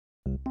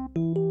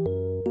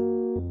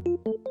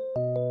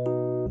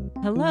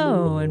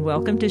Hello, and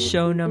welcome to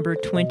show number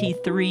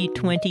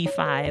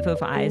 2325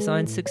 of Eyes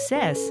on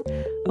Success,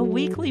 a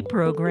weekly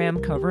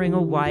program covering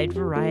a wide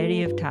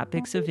variety of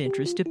topics of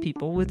interest to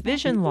people with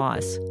vision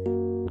loss.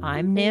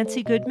 I'm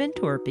Nancy Goodman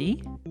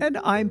Torpy. And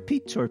I'm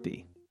Pete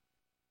Torpy.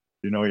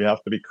 You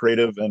have to be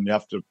creative and you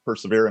have to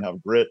persevere and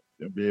have grit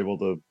and be able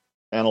to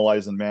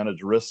analyze and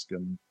manage risk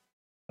and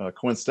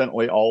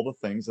coincidentally, all the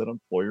things that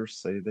employers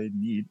say they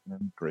need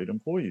in great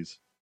employees.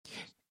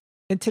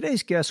 And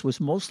today's guest was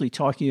mostly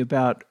talking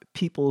about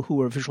people who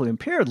are visually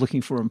impaired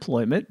looking for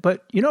employment,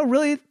 but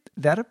really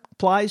that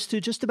applies to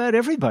just about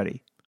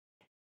everybody.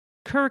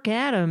 Kirk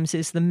Adams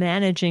is the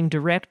managing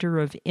director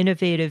of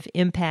Innovative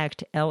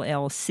Impact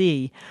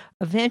LLC,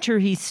 a venture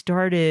he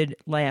started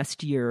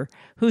last year,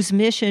 whose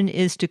mission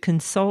is to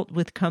consult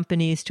with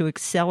companies to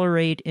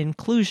accelerate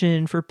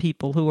inclusion for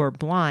people who are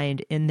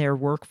blind in their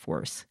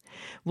workforce.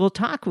 We'll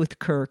talk with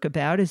Kirk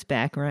about his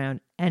background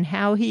and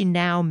how he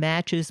now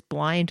matches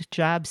blind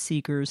job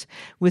seekers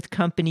with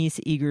companies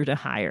eager to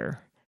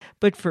hire.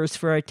 But first,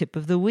 for our tip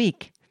of the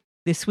week.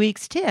 This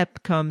week's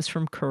tip comes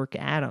from Kirk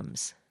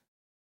Adams.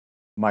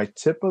 My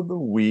tip of the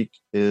week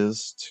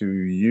is to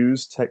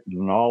use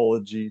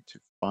technology to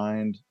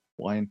find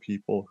blind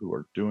people who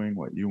are doing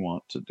what you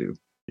want to do,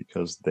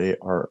 because they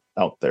are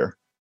out there.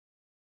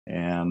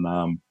 And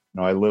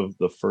I lived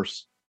the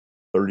first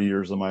 30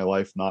 years of my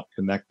life not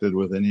connected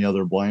with any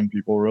other blind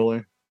people,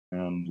 really,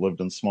 and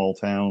lived in small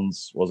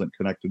towns, wasn't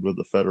connected with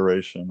the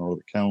federation or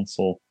the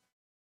council.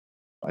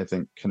 I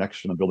think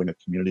connection and building a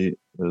community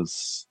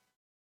is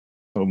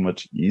so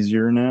much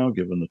easier now,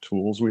 given the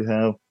tools we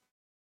have.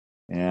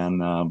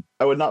 And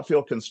I would not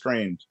feel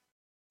constrained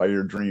by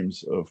your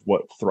dreams of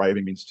what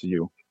thriving means to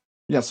you.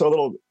 Yeah, so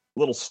a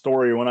little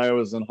story. When I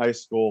was in high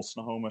school,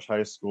 Snohomish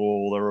High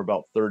School, there were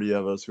about 30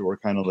 of us who were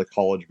kind of the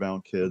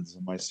college-bound kids.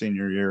 In my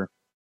senior year,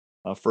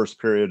 first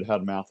period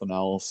had math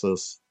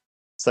analysis.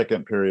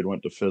 Second period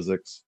went to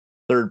physics.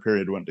 Third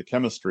period went to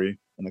chemistry.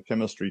 And the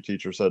chemistry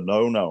teacher said,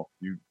 no,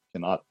 you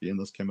cannot be in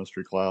this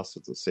chemistry class.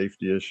 It's a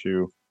safety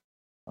issue.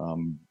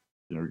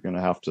 You're going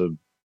to have to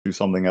do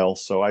something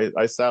else. So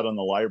I sat in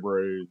the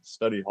library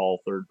study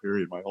hall third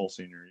period my whole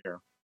senior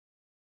year.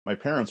 My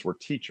parents were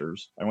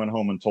teachers. I went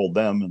home and told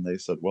them, and they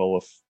said, well,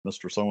 if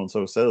Mr.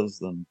 So-and-so says,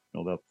 then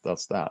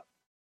that's that.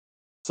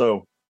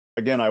 So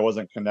again, I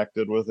wasn't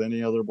connected with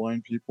any other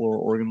blind people or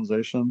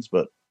organizations,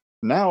 but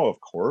now, of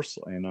course,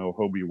 I know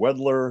Hobie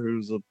Wedler,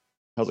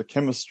 has a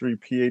chemistry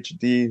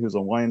PhD, who's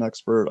a wine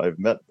expert. I've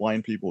met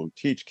blind people who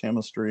teach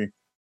chemistry.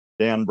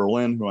 Dan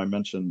Berlin, who I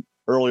mentioned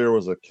earlier,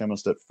 was a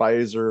chemist at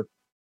Pfizer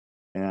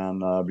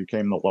and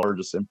became the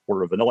largest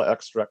importer of vanilla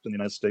extract in the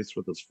United States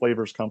with his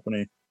flavors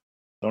company.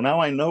 So now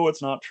I know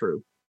it's not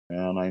true,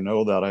 and I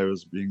know that I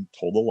was being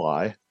told a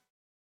lie,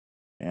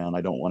 and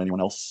I don't want anyone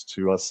else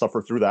to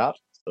suffer through that.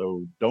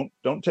 So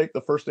don't take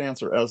the first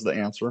answer as the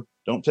answer.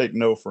 Don't take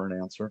no for an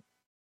answer,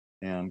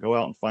 and go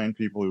out and find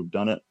people who've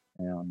done it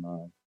and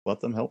let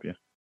them help you.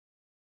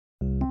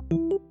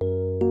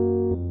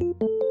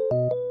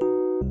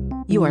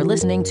 You are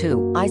listening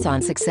to Eyes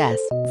on Success.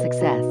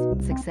 Success,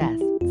 success,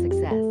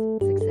 success,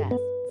 success,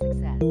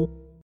 success.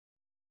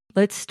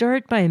 Let's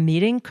start by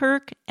meeting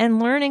Kirk and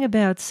learning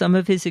about some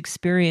of his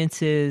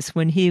experiences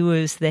when he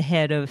was the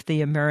head of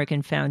the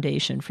American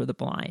Foundation for the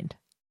Blind.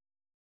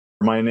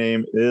 My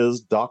name is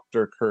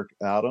Dr. Kirk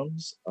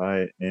Adams.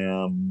 I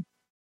am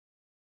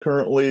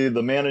currently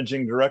the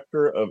managing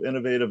director of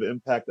Innovative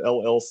Impact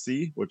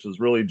LLC, which is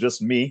really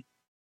just me.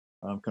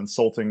 I'm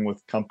consulting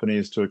with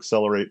companies to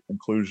accelerate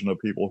inclusion of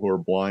people who are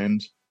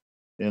blind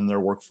in their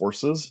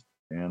workforces.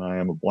 And I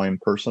am a blind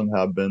person,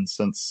 have been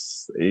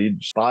since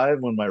age 5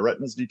 when my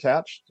retina's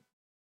detached.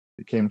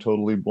 Became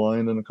totally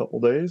blind in a couple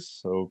days.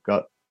 So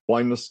got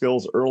blindness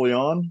skills early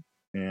on.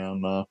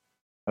 And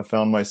I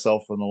found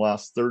myself in the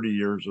last 30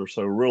 years or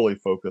so really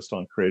focused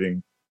on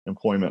creating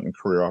employment and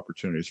career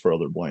opportunities for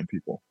other blind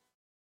people.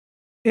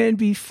 And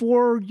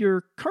before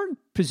your current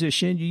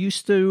position, you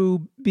used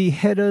to be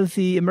head of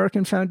the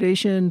American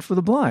Foundation for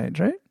the Blind,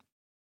 right?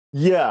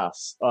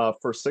 Yes.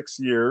 For 6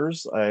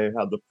 years, I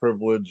had the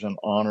privilege and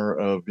honor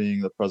of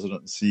being the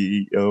president and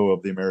CEO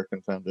of the American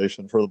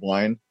Foundation for the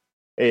Blind,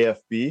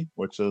 AFB,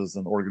 which is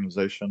an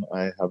organization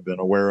I have been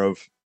aware of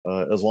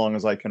as long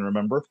as I can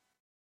remember.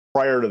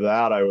 Prior to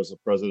that, I was the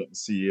president and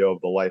CEO of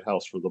the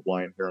Lighthouse for the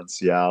Blind here in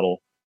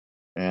Seattle,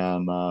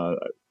 and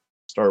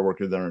started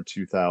working there in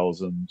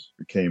 2000,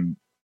 became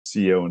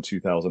CEO in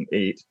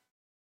 2008.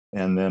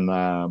 And then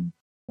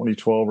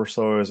 2012 or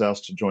so, I was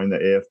asked to join the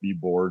AFB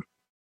board.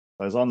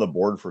 I was on the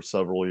board for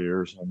several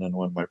years. And then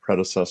when my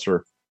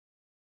predecessor,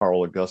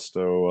 Carl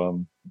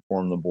Augusto,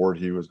 informed the board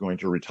he was going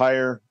to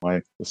retire,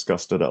 I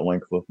discussed it at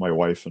length with my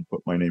wife and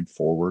put my name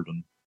forward.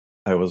 And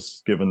I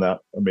was given that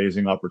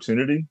amazing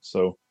opportunity.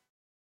 So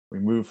we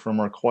moved from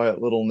our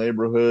quiet little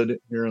neighborhood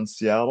here in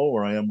Seattle,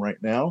 where I am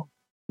right now,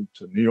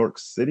 to New York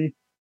City.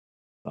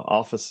 The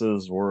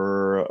offices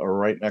were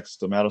right next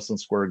to Madison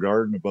Square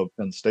Garden above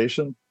Penn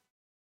Station.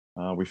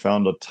 We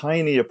found a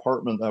tiny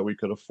apartment that we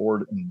could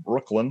afford in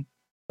Brooklyn.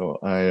 So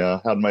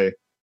I had my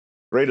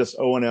greatest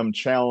O&M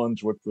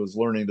challenge, which was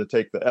learning to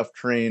take the F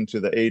train to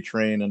the A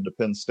train into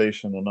Penn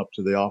Station and up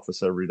to the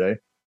office every day.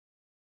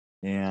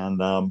 And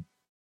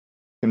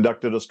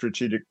conducted a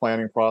strategic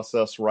planning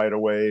process right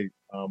away,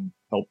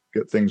 helped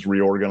get things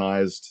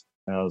reorganized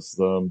as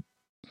the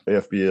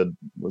AFB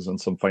was in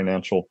some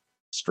financial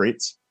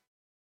straits,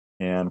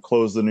 and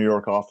closed the New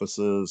York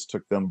offices,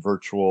 took them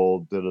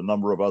virtual, did a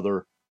number of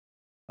other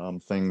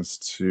things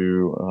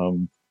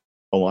to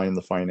align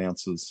the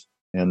finances.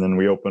 And then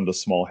we opened a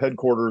small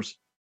headquarters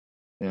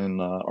in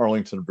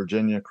Arlington,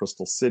 Virginia,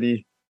 Crystal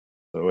City,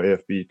 so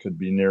AFB could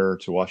be nearer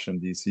to Washington,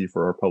 D.C.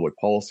 for our public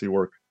policy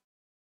work,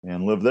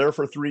 and lived there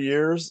for 3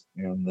 years.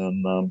 And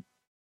then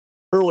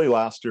early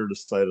last year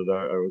decided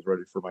I was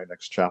ready for my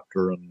next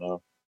chapter, and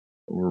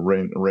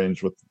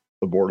arranged with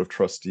the board of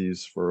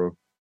trustees for a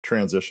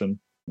transition.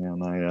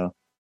 And I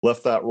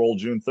left that role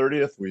June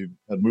 30th. We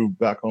had moved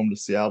back home to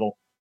Seattle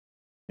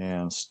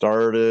and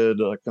started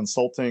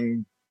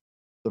consulting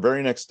the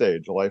very next day,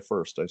 July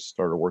 1st. I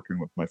started working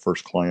with my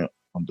first client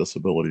on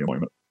disability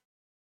employment.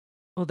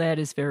 Well, that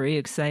is very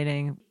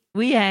exciting.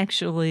 We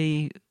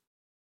actually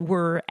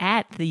were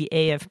at the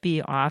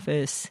AFB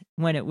office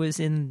when it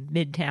was in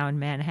Midtown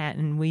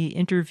Manhattan. We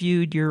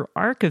interviewed your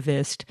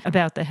archivist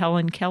about the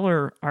Helen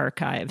Keller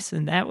archives,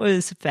 and that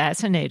was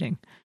fascinating.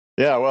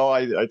 Yeah, well,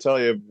 I tell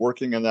you,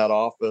 working in that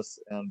office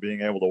and being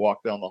able to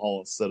walk down the hall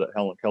and sit at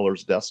Helen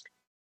Keller's desk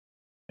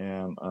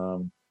and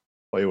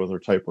play with her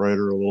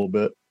typewriter a little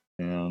bit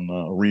and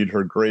read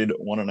her grade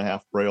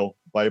 1.5 Braille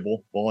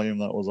Bible volume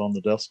that was on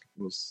the desk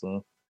was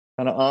kind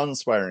of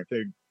awe-inspiring.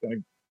 It kind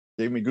of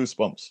gave me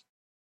goosebumps.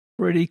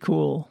 Pretty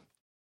cool.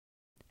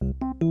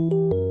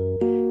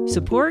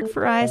 Support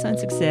for Eyes on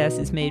Success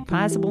is made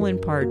possible in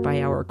part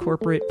by our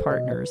corporate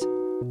partners.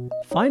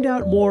 Find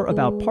out more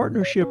about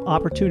partnership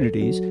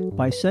opportunities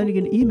by sending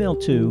an email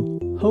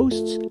to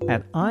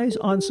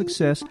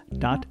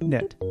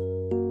hosts@eyesonsuccess.net.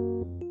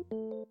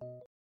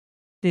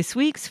 This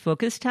week's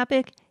focus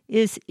topic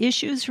is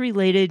issues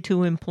related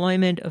to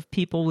employment of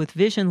people with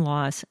vision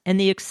loss and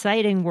the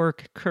exciting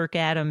work Kirk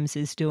Adams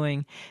is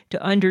doing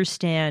to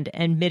understand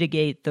and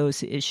mitigate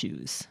those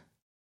issues.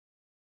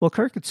 Well,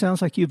 Kirk, it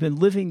sounds like you've been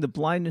living the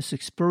blindness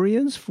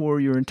experience for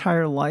your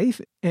entire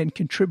life and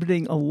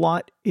contributing a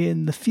lot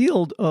in the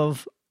field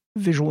of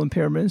visual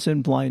impairments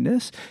and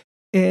blindness.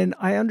 And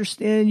I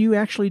understand you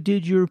actually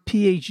did your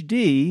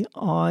PhD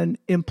on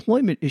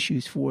employment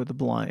issues for the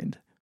blind.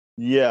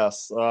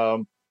 Yes.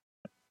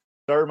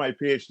 Started my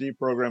PhD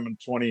program in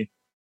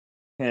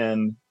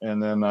 2010.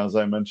 And then, as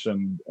I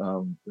mentioned,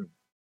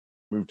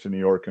 moved to New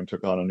York and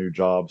took on a new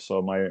job.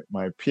 So my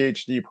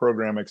PhD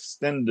program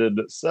extended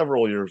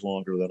several years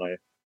longer than I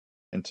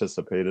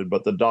anticipated,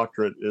 but the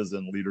doctorate is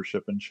in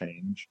leadership and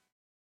change,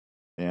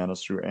 and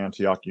it's through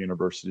Antioch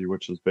University,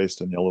 which is based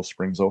in Yellow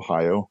Springs,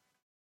 Ohio.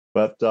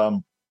 But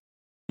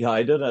yeah,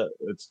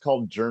 it's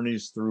called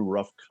Journeys Through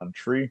Rough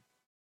Country.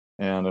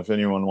 And if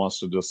anyone wants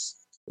to just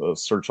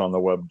search on the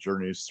web,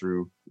 Journeys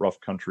Through Rough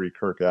Country,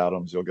 Kirk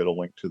Adams, you'll get a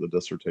link to the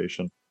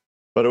dissertation.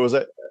 But it was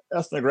an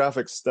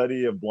ethnographic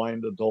study of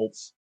blind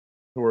adults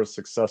who are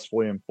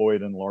successfully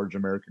employed in large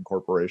American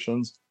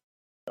corporations.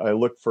 I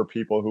looked for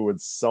people who would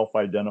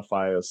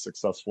self-identify as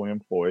successfully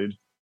employed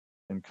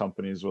in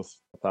companies with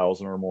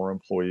 1,000 or more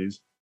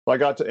employees. So I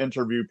got to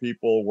interview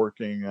people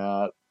working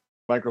at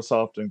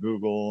Microsoft and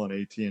Google and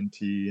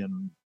AT&T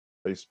and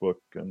Facebook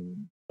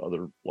and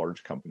other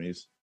large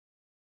companies.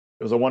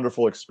 It was a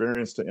wonderful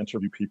experience to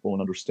interview people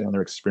and understand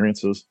their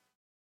experiences,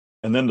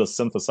 and then to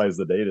synthesize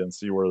the data and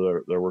see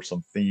where there were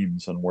some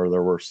themes and where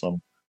there were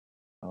some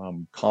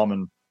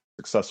common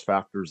success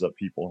factors that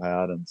people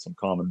had and some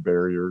common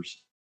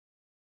barriers.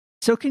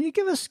 So can you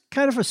give us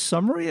kind of a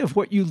summary of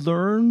what you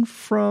learned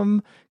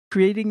from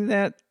creating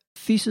that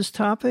thesis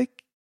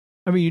topic?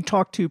 I mean, you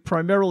talked to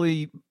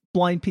primarily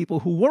blind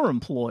people who were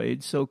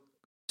employed, so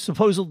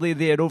supposedly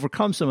they had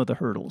overcome some of the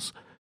hurdles.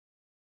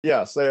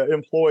 Yes, they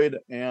employed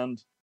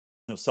and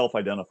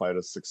self-identified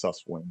as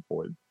successfully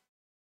employed.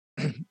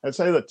 I'd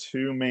say the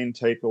two main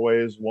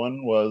takeaways.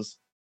 One was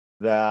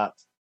that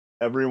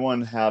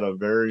everyone had a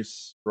very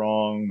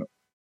strong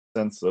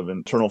sense of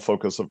internal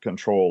focus of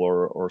control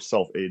or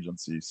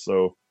self-agency.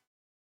 So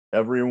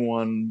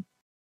everyone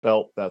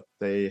felt that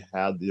they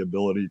had the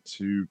ability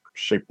to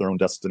shape their own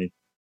destiny.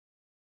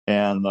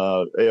 And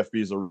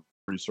AFB is a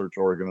research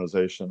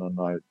organization, and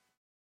I've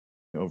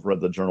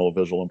read the Journal of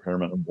Visual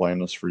Impairment and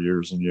Blindness for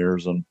years and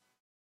years. And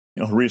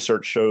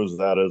research shows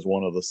that as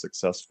one of the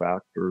success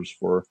factors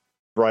for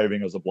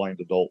thriving as a blind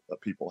adult,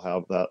 that people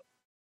have that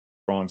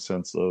strong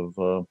sense of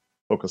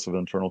focus of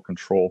internal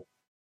control.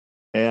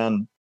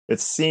 And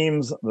it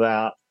seems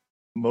that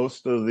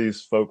most of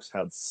these folks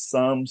had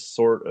some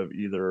sort of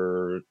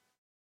either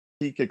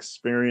peak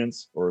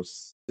experience or a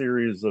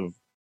series of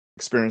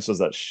experiences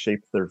that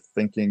shaped their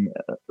thinking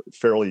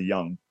fairly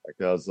young,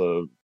 like as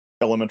a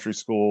elementary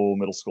school,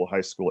 middle school, high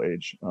school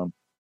age.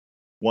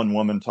 One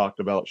woman talked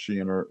about she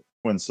and her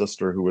twin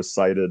sister, who was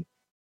sighted,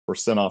 were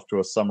sent off to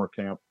a summer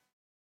camp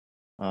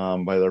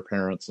by their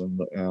parents, and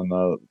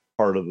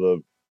part of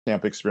the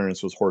camp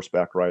experience was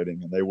horseback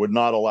riding, and they would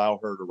not allow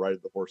her to ride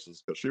the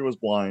horses because she was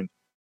blind.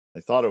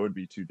 They thought it would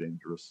be too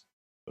dangerous.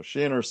 So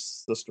she and her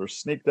sister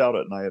sneaked out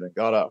at night and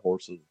got out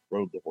horses,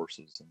 rode the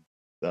horses, and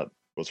that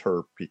was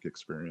her peak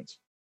experience.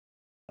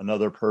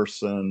 Another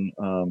person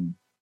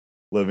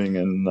living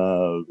in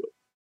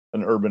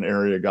an urban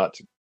area got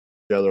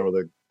together with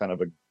a kind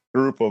of a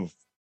group of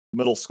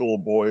middle school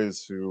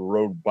boys who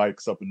rode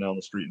bikes up and down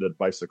the street and did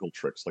bicycle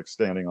tricks, like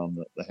standing on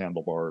the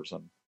handlebars,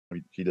 and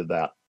he did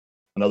that.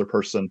 Another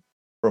person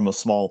from a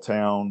small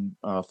town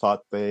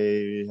thought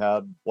they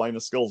had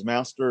blindness skills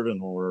mastered and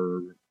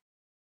were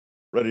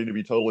ready to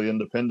be totally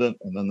independent,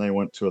 and then they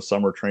went to a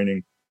summer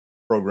training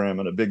program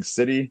in a big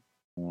city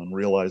and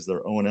realized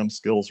their O&M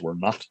skills were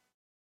not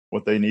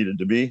what they needed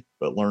to be,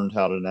 but learned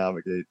how to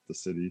navigate the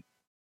city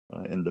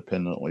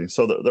independently.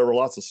 So there were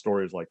lots of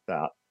stories like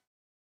that.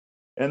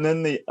 And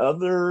then the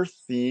other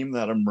theme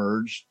that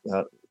emerged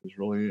that was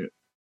really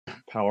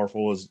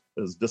powerful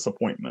is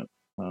disappointment.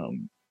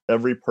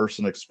 Every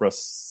person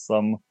expressed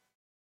some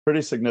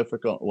pretty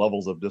significant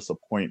levels of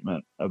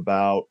disappointment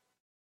about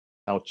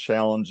how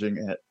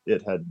challenging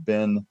it had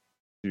been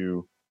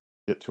to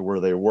get to where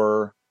they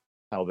were,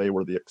 how they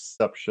were the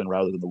exception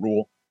rather than the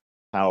rule,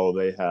 how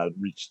they had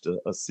reached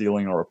a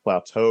ceiling or a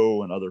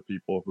plateau, and other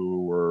people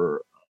who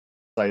were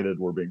cited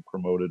were being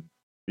promoted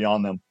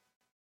beyond them.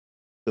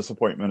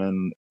 Disappointment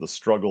in the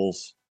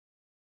struggles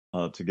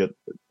to get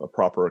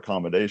proper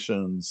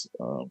accommodations,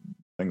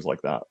 things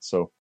like that.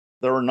 So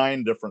there were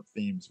 9 different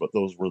themes, but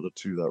those were the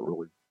 2 that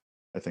really,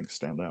 I think,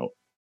 stand out.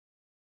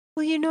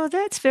 Well,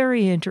 that's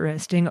very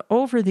interesting.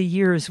 Over the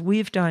years,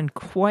 we've done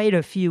quite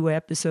a few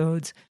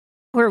episodes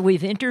where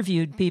we've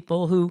interviewed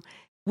people who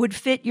would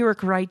fit your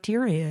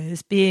criteria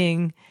as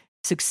being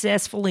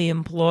successfully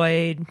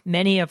employed,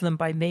 many of them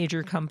by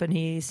major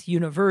companies,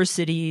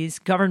 universities,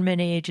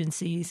 government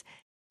agencies,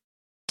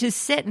 to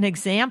set an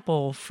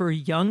example for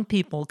young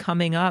people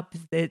coming up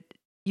that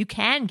you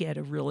can get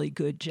a really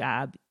good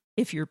job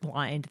if you're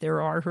blind.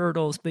 There are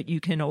hurdles, but you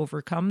can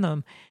overcome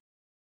them.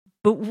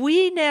 But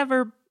we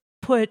never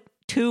put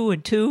 2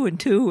 and 2 and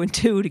 2 and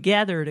 2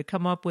 together to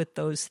come up with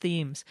those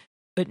themes.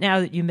 But now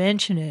that you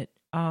mention it,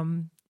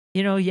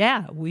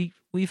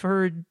 we've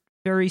heard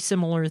very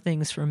similar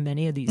things from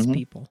many of these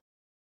people.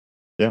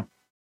 Yeah.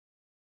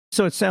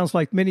 So it sounds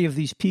like many of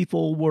these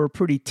people were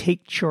pretty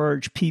take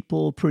charge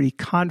people, pretty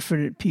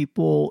confident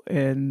people,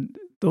 and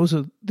those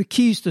are the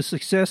keys to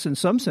success in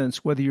some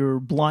sense, whether you're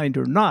blind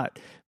or not.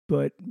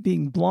 But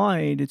being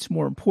blind, it's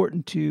more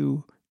important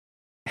to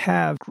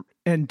have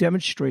and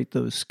demonstrate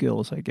those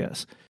skills, I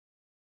guess.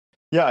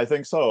 Yeah, I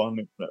think so. I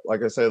mean,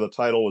 like I say, the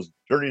title was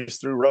Journeys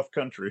Through Rough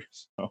Country.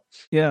 So,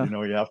 yeah,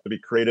 you have to be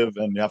creative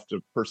and you have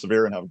to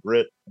persevere and have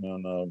grit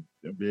and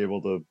be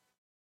able to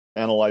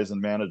analyze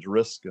and manage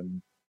risk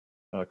and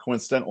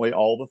coincidentally,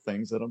 all the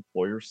things that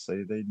employers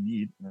say they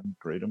need in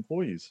great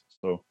employees.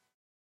 So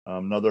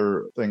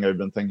another thing I've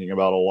been thinking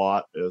about a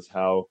lot is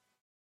how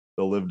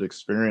the lived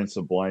experience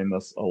of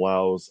blindness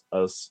allows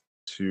us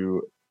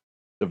to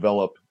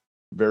develop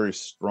very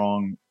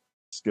strong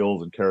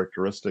skills and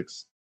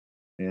characteristics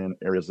in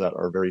areas that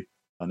are very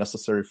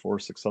necessary for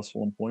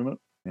successful employment.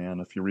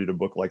 And if you read a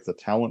book like The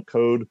Talent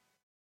Code,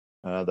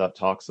 that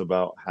talks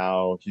about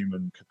how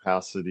human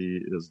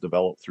capacity is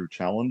developed through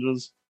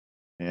challenges.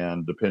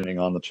 And depending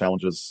on the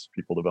challenges,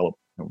 people develop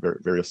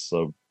various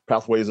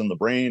pathways in the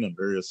brain, and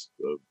various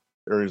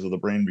areas of the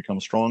brain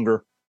become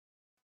stronger.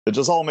 It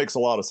just all makes a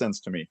lot of sense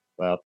to me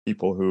that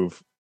people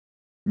who've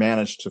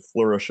managed to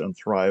flourish and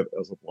thrive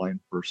as a blind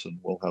person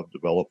will have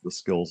developed the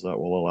skills that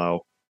will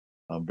allow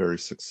a very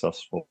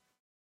successful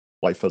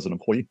life as an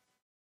employee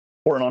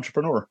or an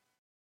entrepreneur.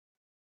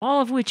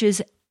 All of which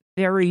is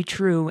very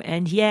true.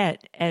 And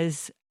yet,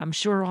 as I'm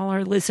sure all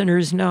our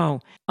listeners know,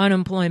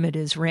 unemployment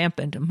is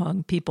rampant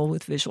among people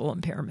with visual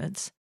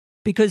impairments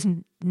because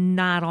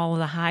not all of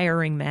the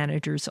hiring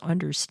managers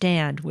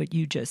understand what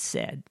you just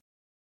said.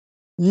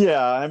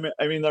 Yeah,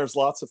 I mean, there's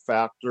lots of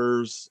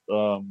factors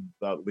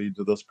that lead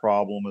to this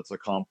problem. It's a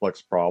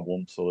complex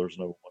problem, so there's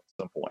no one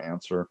simple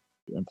answer.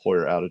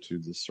 Employer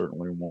attitudes is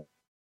certainly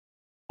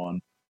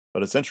one.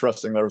 But it's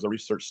interesting, there was a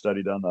research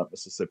study done at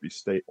Mississippi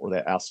State where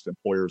they asked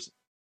employers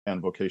and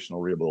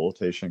vocational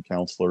rehabilitation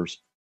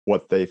counselors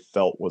what they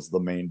felt was the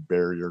main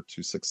barrier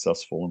to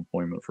successful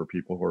employment for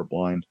people who are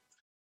blind.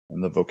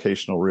 And the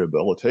vocational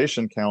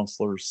rehabilitation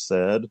counselors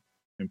said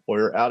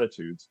employer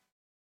attitudes.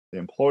 The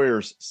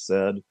employers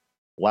said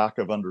lack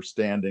of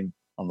understanding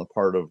on the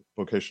part of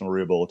vocational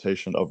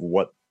rehabilitation of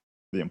what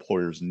the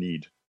employers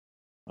need,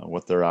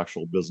 what their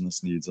actual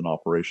business needs and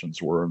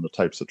operations were, and the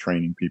types of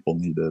training people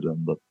needed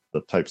and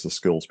the types of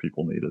skills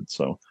people needed.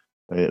 So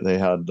they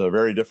had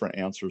very different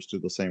answers to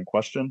the same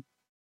question,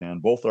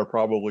 and both are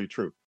probably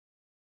true.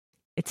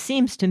 It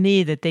seems to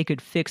me that they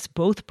could fix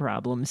both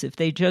problems if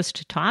they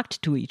just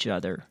talked to each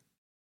other.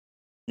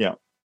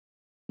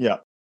 Yeah.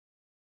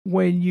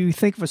 When you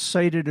think of a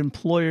sighted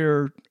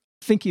employer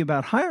thinking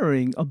about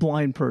hiring a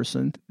blind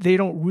person, they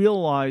don't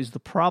realize the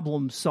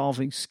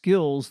problem-solving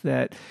skills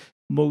that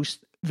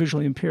most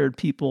visually impaired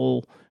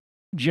people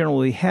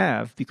generally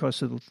have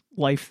because of the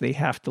life they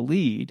have to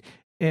lead.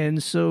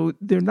 And so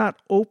they're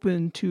not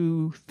open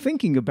to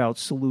thinking about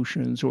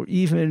solutions or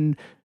even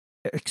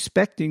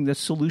expecting that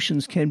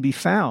solutions can be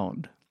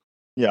found.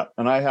 Yeah,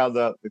 and I had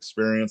that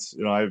experience.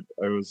 I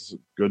was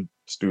a good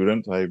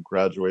student. I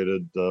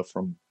graduated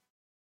from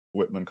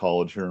Whitman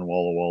College here in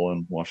Walla Walla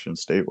in Washington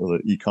State with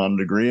an econ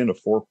degree and a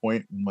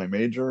 4.0 in my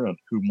major and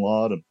cum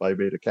laude and Phi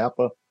Beta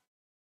Kappa,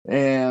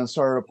 and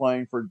started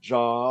applying for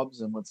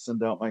jobs and would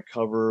send out my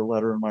cover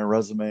letter and my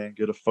resume and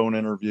get a phone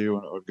interview,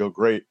 and it would go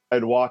great.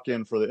 I'd walk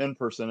in for the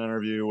in-person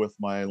interview with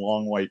my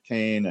long white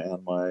cane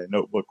and my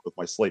notebook with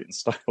my slate and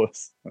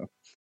stylus.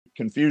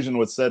 Confusion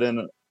would set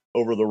in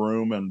over the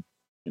room, and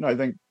I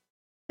think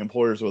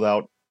employers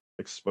without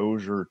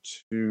exposure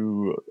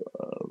to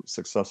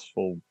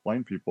successful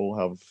blind people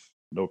have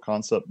no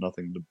concept,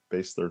 nothing to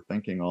base their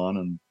thinking on.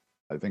 And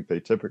I think they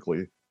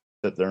typically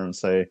sit there and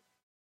say,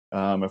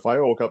 if I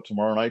woke up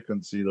tomorrow and I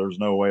couldn't see, there's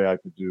no way I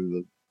could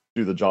do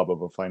the job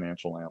of a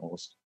financial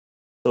analyst.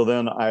 So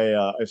then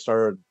I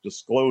started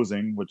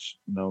disclosing, which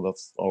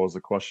that's always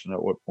a question: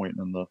 at what point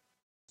in the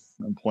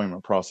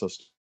employment process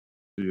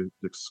do you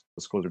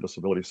disclose your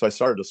disability? So I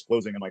started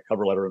disclosing in my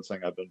cover letter and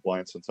saying I've been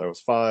blind since I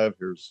was 5.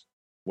 Here's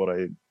what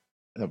I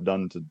have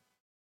done to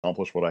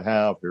accomplish what I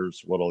have.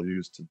 Here's what I'll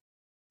use to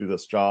do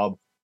this job.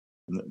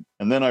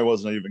 And then I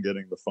wasn't even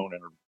getting the phone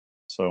interview.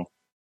 So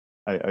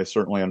I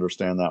certainly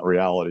understand that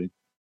reality.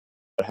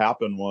 What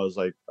happened was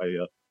I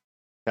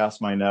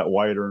cast my net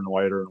wider and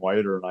wider and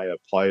wider, and I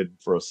applied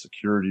for a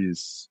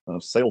securities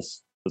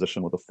sales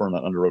position with a firm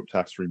that underwrote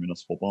tax-free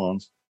municipal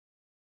bonds.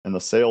 And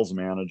the sales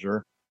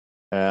manager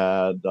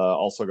had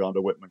also gone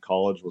to Whitman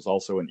College, was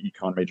also an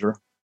econ major,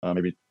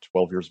 maybe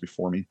 12 years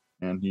before me.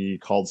 And he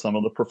called some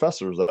of the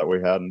professors that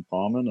we had in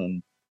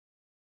common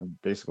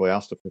and basically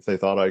asked if they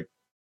thought I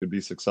could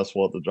be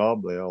successful at the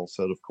job. They all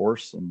said, of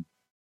course. And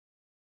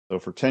so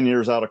for 10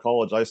 years out of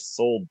college, I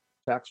sold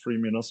tax-free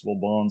municipal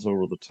bonds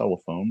over the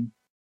telephone,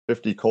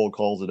 50 cold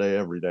calls a day,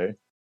 every day.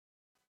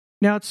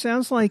 Now, it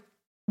sounds like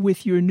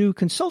with your new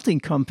consulting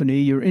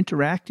company, you're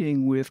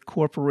interacting with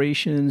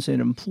corporations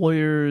and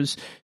employers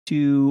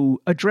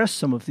to address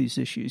some of these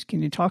issues.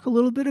 Can you talk a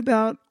little bit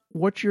about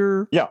what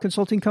your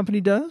consulting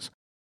company does?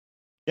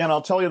 Yeah, and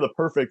I'll tell you the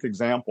perfect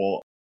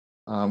example.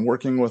 I'm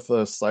working with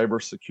a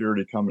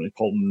cybersecurity company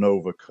called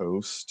Nova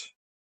Coast,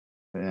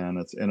 and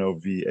it's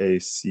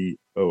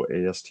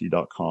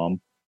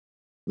NOVACOAST.com.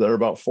 They're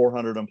about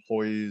 400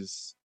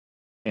 employees,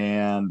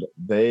 and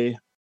they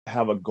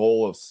have a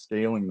goal of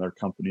scaling their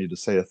company to,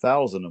 say,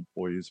 1,000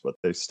 employees, but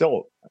they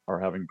still are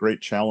having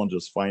great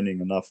challenges finding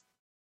enough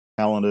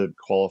talented,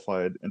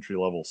 qualified,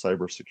 entry-level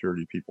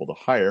cybersecurity people to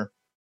hire.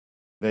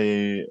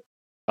 They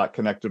got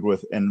connected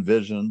with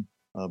Envision,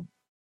 a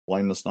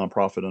blindness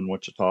nonprofit in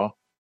Wichita,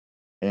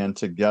 and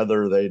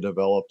together they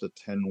developed a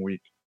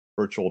 10-week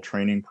virtual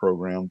training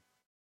program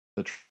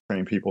to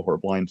train people who are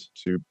blind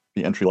to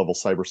be entry-level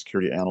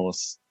cybersecurity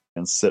analysts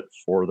and sit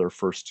for their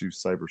first 2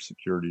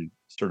 cybersecurity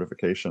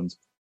certifications.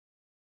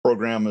 The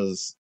program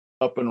is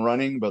up and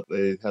running, but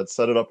they had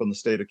set it up in the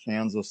state of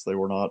Kansas. They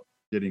were not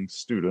getting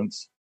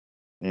students.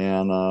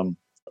 And a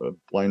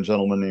blind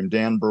gentleman named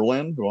Dan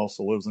Berlin, who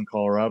also lives in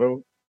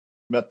Colorado,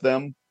 met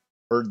them,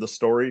 heard the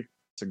story,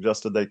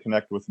 suggested they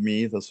connect with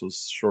me. This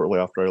was shortly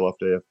after I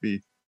left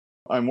AFB.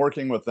 I'm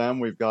working with them.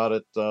 We've got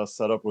it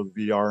set up with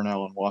VR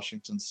now in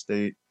Washington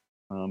State.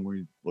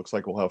 Looks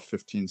like we'll have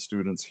 15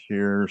 students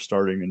here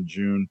starting in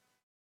June.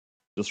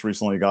 Just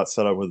recently got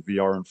set up with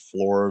VR in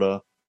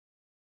Florida,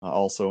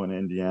 also in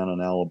Indiana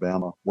and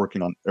Alabama,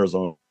 working on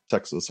Arizona,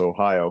 Texas,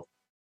 Ohio.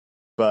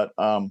 But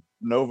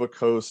Nova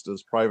Coast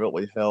is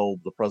privately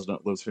held. The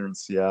president lives here in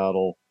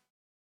Seattle.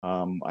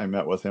 I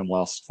met with him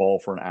last fall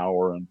for an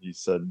hour, and he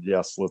said,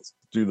 yes, let's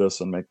do this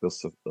and make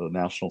this a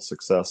national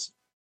success.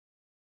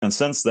 And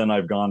since then,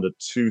 I've gone to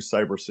 2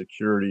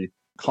 cybersecurity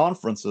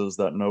conferences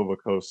that Nova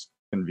Coast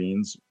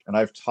convenes, and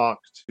I've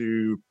talked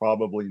to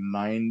probably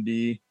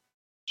 90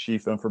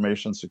 chief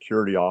information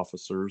security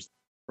officers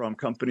from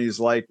companies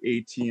like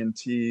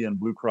AT&T and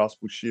Blue Cross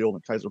Blue Shield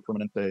and Kaiser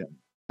Permanente and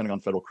Pentagon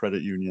Federal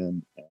Credit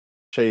Union,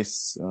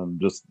 Chase,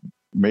 and just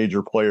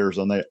major players,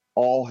 and they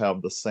all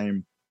have the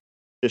same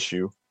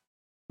issue: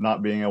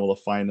 not being able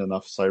to find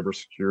enough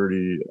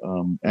cybersecurity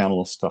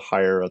analysts to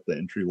hire at the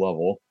entry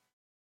level.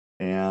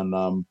 And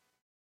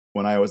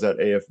when I was at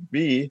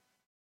AFB,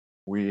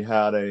 we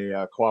had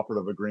a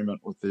cooperative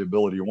agreement with the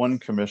Ability One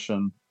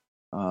Commission,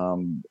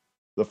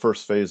 the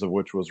first phase of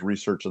which was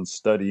research and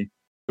study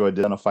to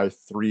identify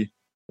 3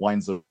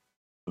 lines of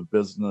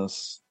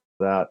business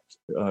that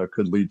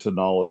could lead to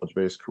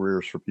knowledge-based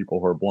careers for people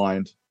who are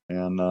blind.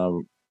 And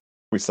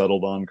we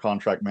settled on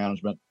contract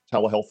management,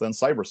 telehealth, and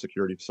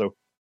cybersecurity. So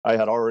I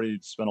had already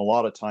spent a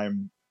lot of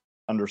time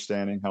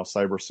understanding how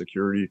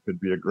cybersecurity could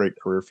be a great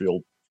career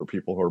field for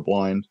people who are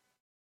blind.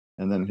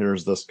 And then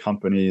here's this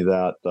company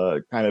that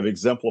kind of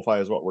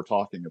exemplifies what we're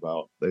talking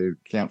about. They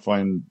can't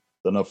find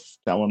enough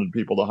talented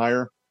people to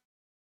hire.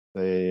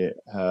 They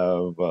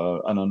have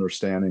an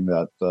understanding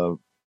that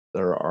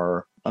there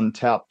are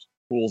untapped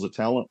pools of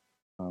talent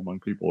among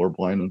people who are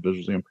blind and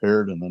visually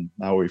impaired. And then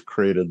now we've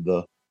created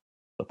the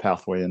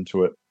pathway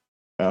into it.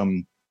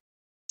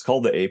 It's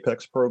called the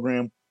APEX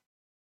program,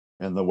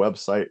 and the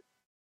website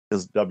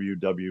is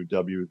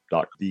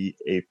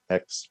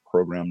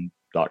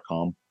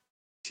www.theapexprogram.com,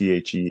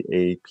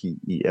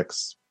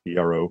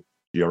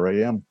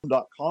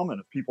 theapexprogram.com. And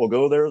if people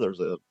go there, there's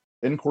an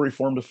inquiry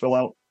form to fill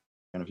out.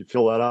 And if you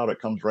fill that out, it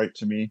comes right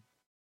to me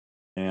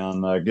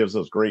and gives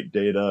us great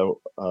data.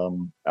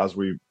 As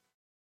we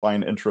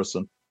find interest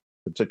in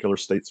particular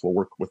states, we'll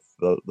work with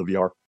the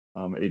VR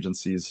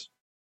agencies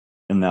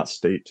in that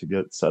state to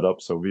get set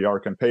up so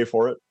VR can pay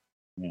for it.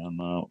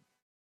 And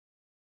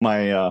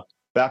my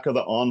back of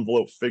the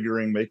envelope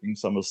figuring, making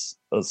some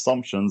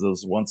assumptions,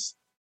 is once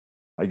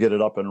I get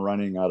it up and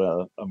running at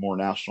a more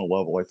national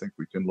level, I think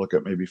we can look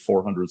at maybe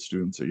 400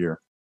 students a year.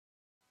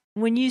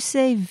 When you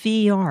say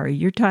VR,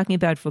 you're talking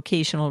about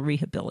vocational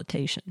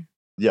rehabilitation.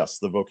 Yes,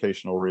 the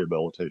vocational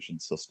rehabilitation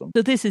system.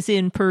 So this is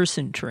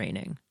in-person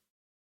training.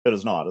 It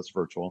is not. It's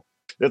virtual.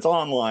 It's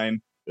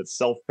online. It's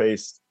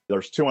self-paced.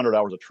 There's 200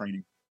 hours of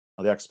training.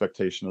 The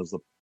expectation is the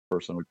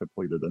person would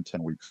complete it in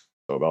 10 weeks,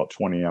 so about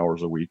 20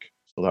 hours a week.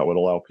 So that would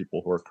allow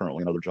people who are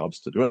currently in other jobs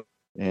to do it.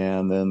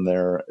 And then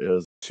there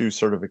is 2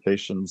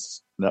 certifications,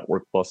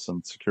 Network Plus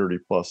and Security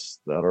Plus,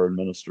 that are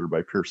administered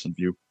by Pearson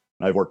VUE.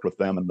 I've worked with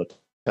them, and the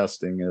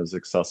testing is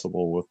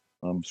accessible with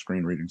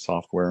screen reading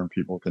software, and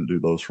people can do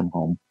those from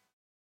home.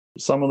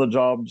 Some of the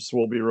jobs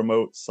will be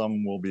remote,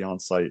 some will be on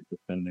site,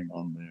 depending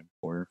on the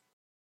employer.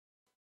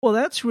 Well,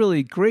 that's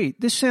really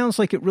great. This sounds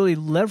like it really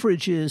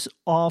leverages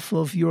off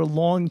of your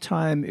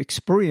long-time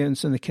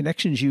experience and the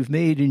connections you've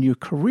made in your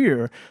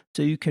career,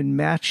 so you can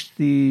match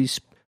these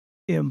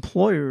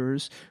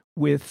employers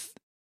with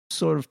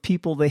sort of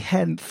people they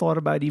hadn't thought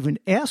about even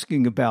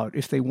asking about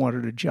if they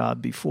wanted a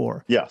job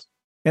before. Yes.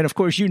 And of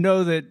course, you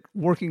know that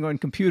working on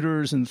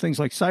computers and things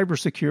like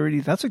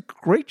cybersecurity, that's a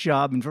great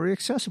job and very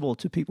accessible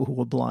to people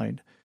who are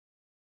blind.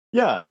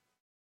 Yeah.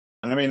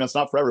 And I mean, it's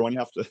not for everyone. You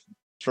have to,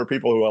 for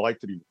people who like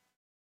to be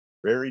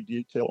very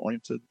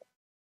detail-oriented,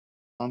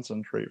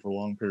 concentrate for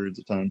long periods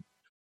of time.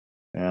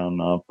 And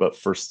but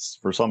for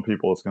some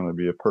people, it's going to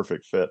be a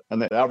perfect fit.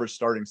 And the average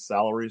starting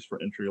salaries for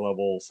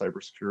entry-level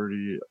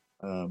cybersecurity,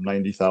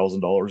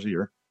 $90,000 a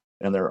year.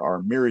 And there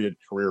are myriad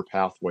career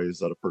pathways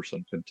that a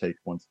person can take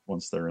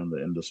once they're in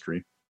the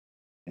industry.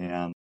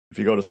 And if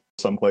you go to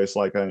some place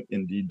like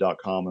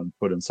Indeed.com and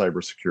put in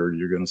cybersecurity,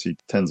 you're going to see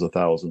tens of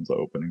thousands of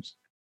openings.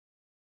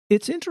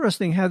 It's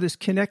interesting how this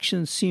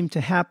connection seemed to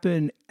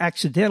happen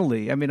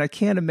accidentally. I mean, I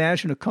can't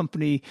imagine a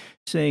company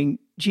saying,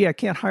 gee, I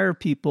can't hire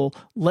people,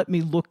 let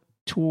me look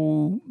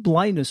to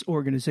blindness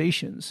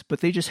organizations.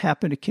 But they just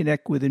happen to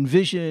connect with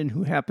Envision,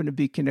 who happen to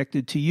be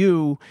connected to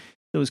you.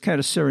 So it was kind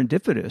of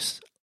serendipitous.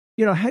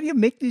 You know, how do you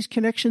make these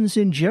connections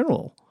in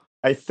general?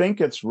 I think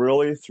it's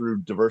really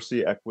through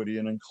diversity, equity,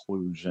 and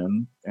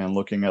inclusion, and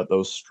looking at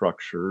those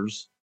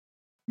structures.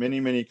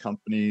 Many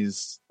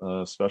companies,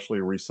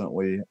 especially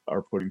recently,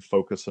 are putting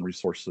focus and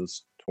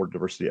resources toward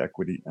diversity,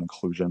 equity, and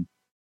inclusion,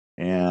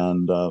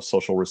 and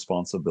social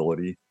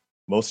responsibility.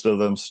 Most of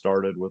them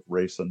started with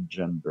race and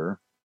gender,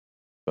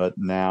 but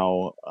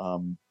now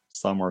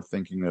some are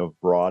thinking of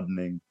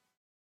broadening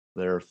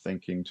their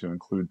thinking to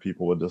include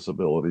people with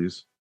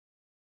disabilities.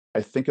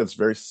 I think it's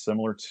very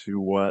similar to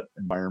what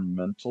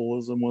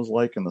environmentalism was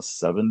like in the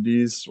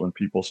 70s, when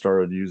people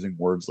started using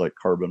words like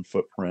carbon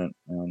footprint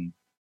and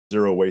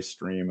zero waste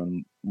stream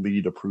and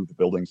LEED approved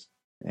buildings.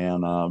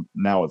 And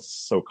now it's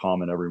so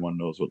common, everyone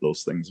knows what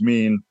those things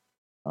mean.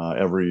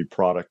 Every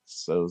product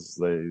says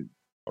they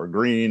are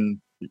green.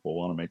 People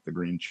want to make the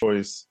green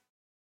choice.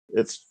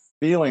 It's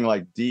feeling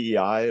like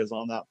DEI is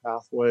on that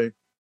pathway,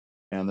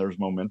 and there's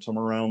momentum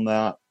around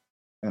that.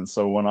 And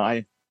so when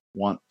I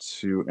want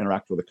to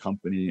interact with a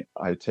company,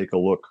 I take a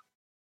look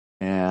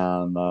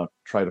and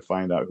try to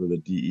find out who the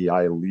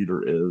DEI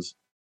leader is.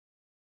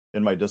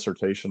 In my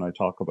dissertation, I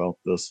talk about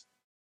this,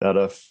 that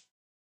if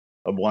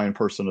a blind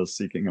person is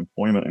seeking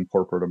employment in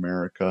corporate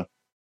America,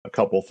 a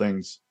couple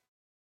things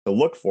to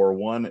look for.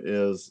 One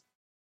is,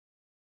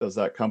 does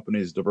that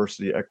company's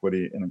diversity,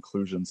 equity, and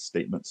inclusion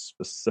statement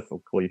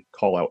specifically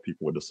call out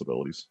people with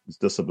disabilities? Is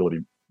disability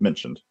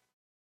mentioned?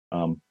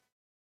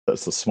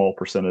 That's a small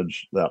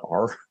percentage that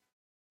are,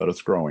 but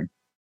it's growing.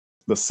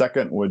 The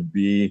second would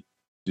be,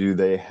 do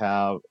they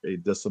have a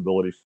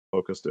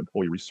disability-focused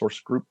employee resource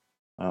group?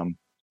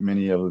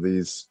 Many of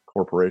these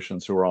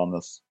corporations who are on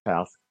this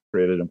path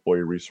created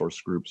employee resource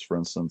groups, for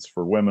instance,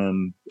 for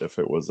women, if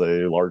it was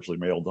a largely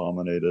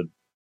male-dominated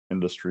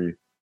industry,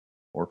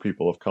 or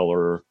people of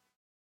color,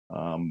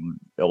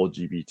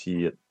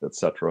 LGBT, et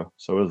cetera.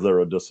 So is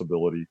there a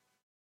disability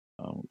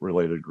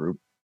related group?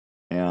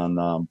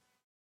 And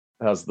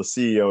has the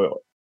CEO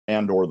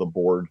and or the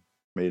board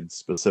made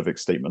specific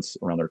statements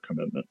around their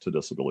commitment to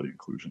disability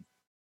inclusion?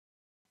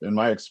 In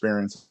my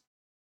experience,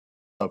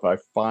 if I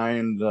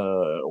find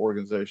an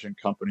organization,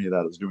 company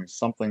that is doing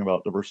something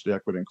about diversity,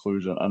 equity,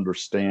 inclusion,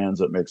 understands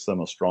it makes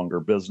them a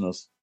stronger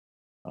business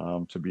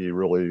to be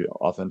really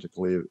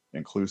authentically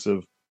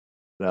inclusive,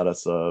 that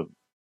it's a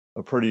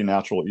a pretty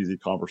natural, easy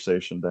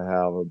conversation to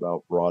have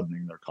about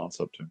broadening their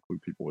concept to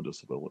include people with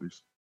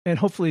disabilities. And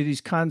hopefully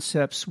these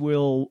concepts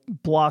will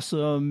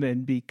blossom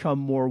and become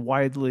more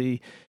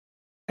widely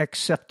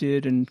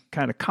accepted and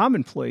kind of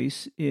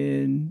commonplace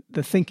in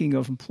the thinking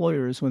of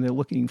employers when they're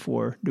looking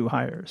for new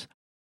hires.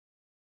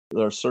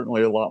 There's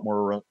certainly a lot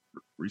more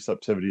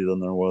receptivity than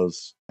there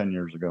was 10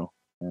 years ago,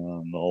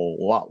 and a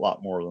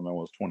lot more than there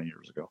was 20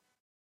 years ago.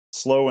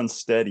 Slow and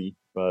steady,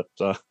 but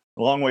a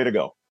long way to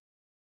go.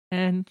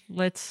 And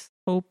let's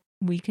hope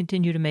we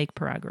continue to make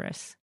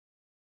progress.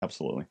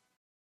 Absolutely.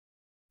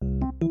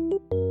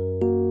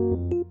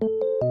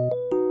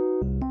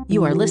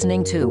 You are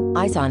listening to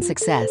Eyes on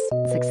Success.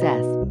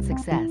 Success,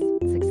 success,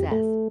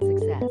 success,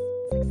 success,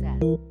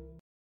 success.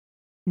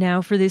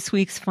 Now for this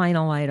week's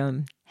final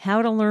item,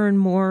 how to learn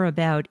more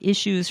about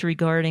issues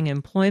regarding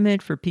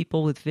employment for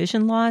people with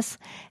vision loss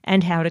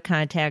and how to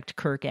contact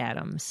Kirk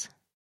Adams.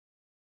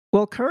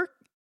 Well, Kirk,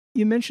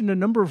 you mentioned a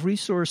number of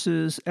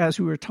resources as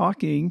we were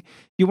talking.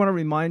 You want to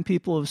remind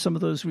people of some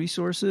of those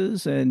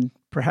resources and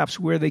perhaps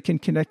where they can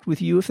connect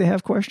with you if they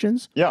have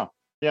questions? Yeah.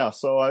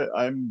 So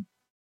I'm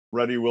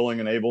ready, willing,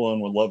 and able,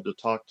 and would love to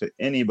talk to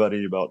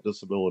anybody about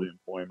disability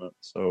employment.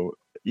 So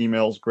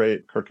email's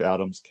great, Kirk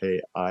Adams,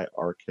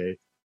 KIRKADAMS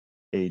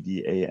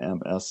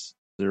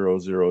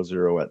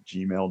 000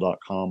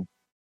 @gmail.com.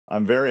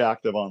 I'm very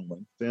active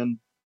on LinkedIn.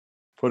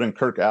 Put in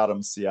Kirk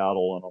Adams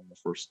Seattle, and I'm the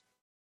first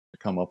to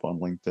come up on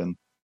LinkedIn.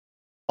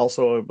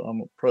 Also,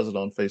 I'm present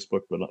on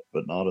Facebook, but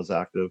not as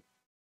active.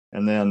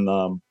 And then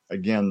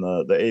again,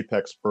 the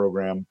Apex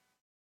program.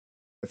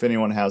 If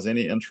anyone has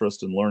any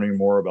interest in learning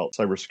more about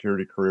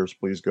cybersecurity careers,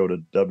 please go to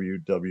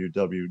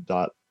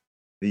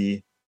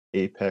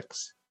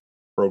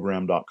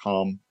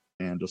www.theapexprogram.com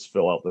and just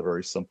fill out the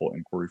very simple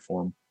inquiry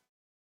form.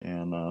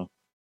 And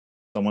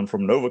someone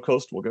from Nova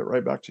Coast will get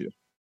right back to you.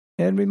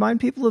 And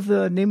remind people of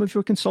the name of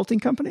your consulting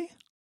company.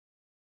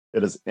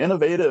 It is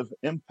Innovative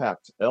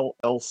Impact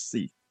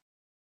LLC.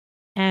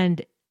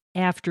 And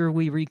after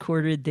we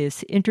recorded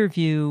this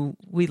interview,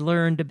 we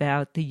learned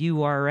about the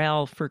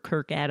URL for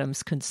Kirk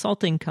Adams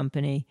Consulting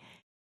Company.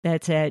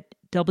 That's at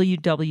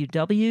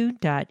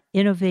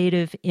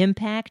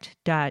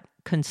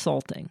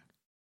www.innovativeimpact.consulting.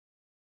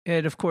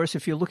 And of course,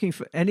 if you're looking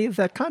for any of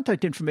that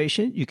contact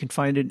information, you can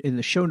find it in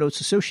the show notes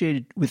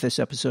associated with this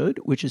episode,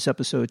 which is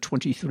episode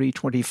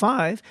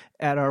 2325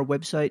 at our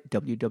website,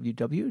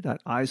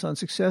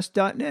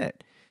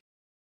 www.eyesonsuccess.net.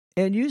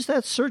 And use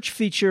that search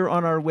feature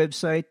on our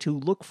website to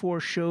look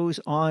for shows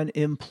on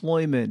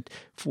employment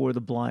for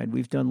the blind.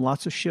 We've done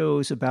lots of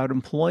shows about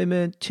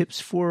employment, tips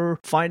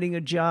for finding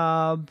a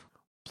job,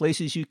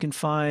 places you can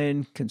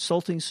find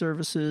consulting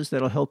services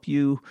that'll help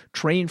you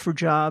train for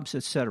jobs,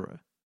 etc.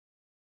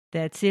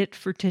 That's it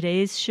for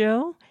today's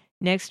show.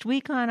 Next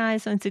week on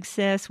Eyes on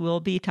Success,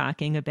 we'll be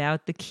talking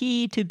about the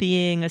key to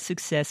being a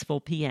successful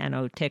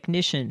piano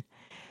technician.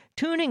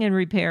 Tuning and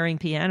repairing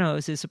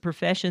pianos is a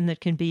profession that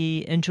can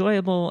be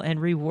enjoyable and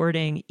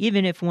rewarding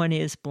even if one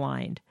is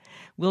blind.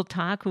 We'll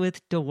talk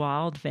with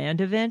Dewald van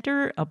de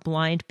Venter, a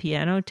blind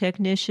piano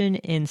technician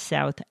in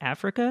South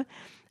Africa,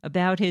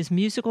 about his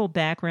musical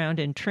background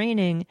and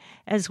training,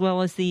 as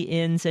well as the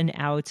ins and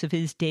outs of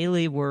his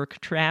daily work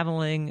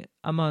traveling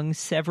among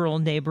several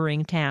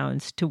neighboring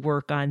towns to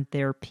work on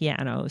their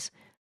pianos.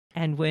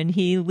 And when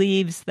he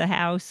leaves the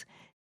house,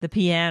 the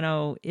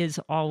piano is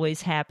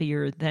always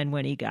happier than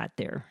when he got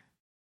there.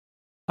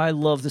 I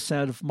love the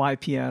sound of my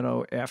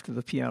piano after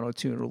the piano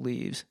tuner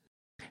leaves.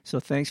 So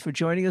thanks for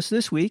joining us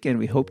this week, and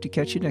we hope to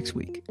catch you next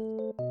week.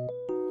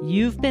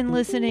 You've been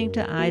listening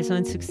to Eyes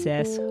on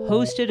Success,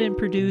 hosted and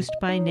produced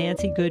by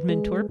Nancy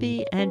Goodman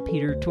Torpy and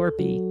Peter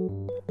Torpy.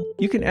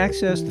 You can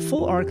access the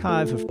full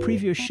archive of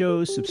previous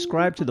shows,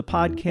 subscribe to the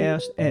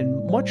podcast,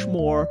 and much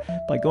more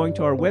by going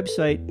to our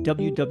website,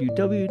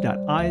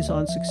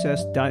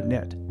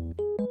 www.eyesonsuccess.net.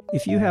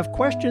 If you have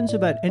questions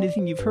about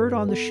anything you've heard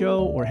on the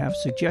show or have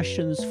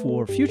suggestions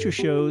for future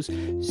shows,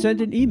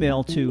 send an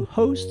email to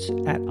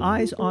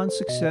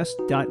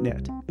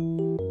hosts@eyesonsuccess.net.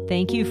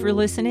 Thank you for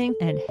listening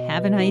and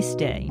have a nice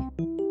day.